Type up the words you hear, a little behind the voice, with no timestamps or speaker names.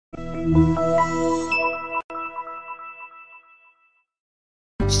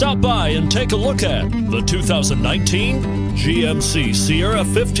Stop by and take a look at the 2019 GMC Sierra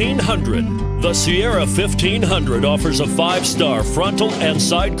 1500. The Sierra 1500 offers a 5-star frontal and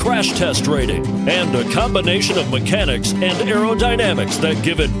side crash test rating and a combination of mechanics and aerodynamics that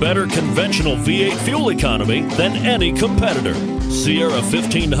give it better conventional V8 fuel economy than any competitor. Sierra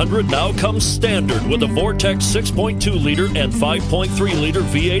 1500 now comes standard with a Vortex 6.2-liter and 5.3-liter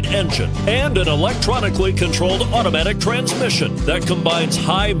V8 engine and an electronically controlled automatic transmission that combines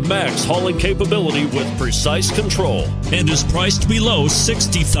high max hauling capability with precise control and is priced below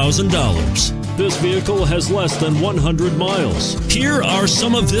 $60,000. This vehicle has less than 100 miles. Here are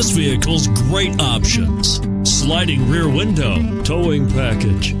some of this vehicle's great options: sliding rear window, towing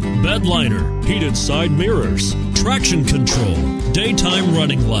package, bed liner, heated side mirrors, traction control, daytime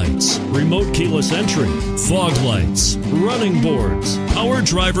running lights, remote keyless entry, fog lights, running boards, power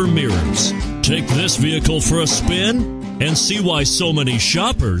driver mirrors. Take this vehicle for a spin and see why so many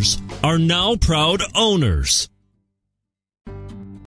shoppers are now proud owners.